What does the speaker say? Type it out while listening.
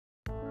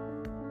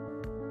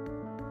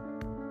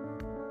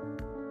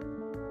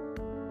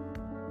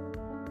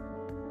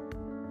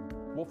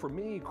Well, for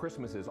me,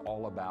 Christmas is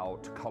all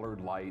about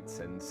colored lights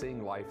and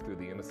seeing life through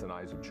the innocent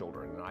eyes of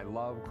children. And I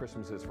love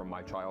Christmases from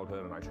my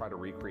childhood, and I try to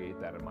recreate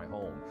that in my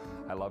home.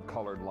 I love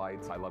colored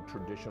lights. I love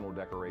traditional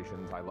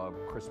decorations. I love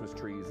Christmas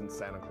trees and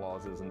Santa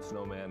Clauses and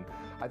snowmen.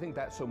 I think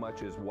that so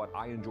much is what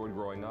I enjoyed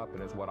growing up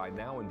and is what I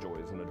now enjoy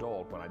as an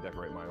adult when I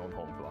decorate my own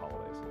home for the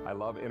holidays. I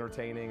love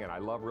entertaining, and I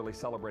love really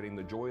celebrating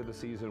the joy of the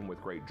season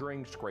with great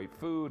drinks, great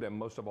food, and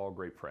most of all,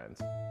 great friends.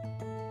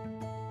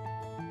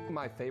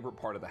 My favorite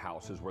part of the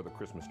house is where the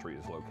Christmas tree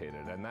is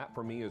located, and that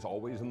for me is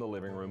always in the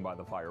living room by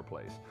the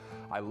fireplace.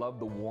 I love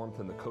the warmth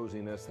and the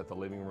coziness that the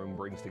living room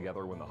brings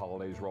together when the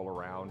holidays roll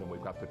around and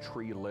we've got the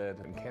tree lit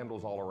and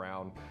candles all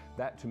around.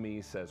 That to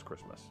me says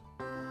Christmas.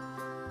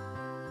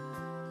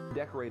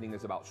 Decorating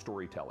is about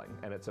storytelling,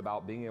 and it's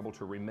about being able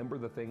to remember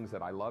the things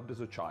that I loved as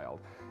a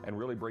child and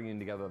really bringing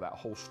together that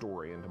whole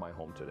story into my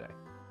home today.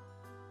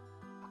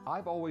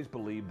 I've always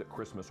believed that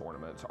Christmas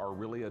ornaments are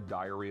really a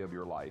diary of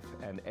your life,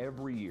 and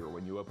every year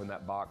when you open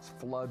that box,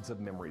 floods of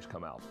memories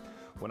come out.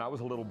 When I was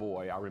a little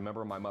boy, I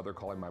remember my mother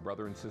calling my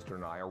brother and sister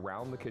and I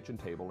around the kitchen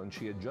table, and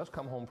she had just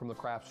come home from the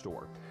craft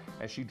store.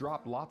 And she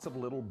dropped lots of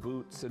little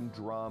boots and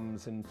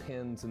drums and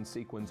pins and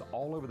sequins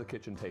all over the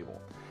kitchen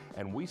table.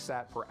 And we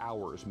sat for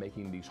hours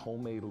making these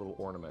homemade little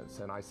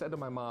ornaments. And I said to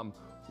my mom,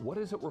 "What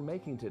is it we're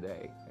making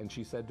today?" And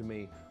she said to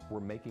me,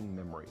 "We're making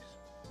memories."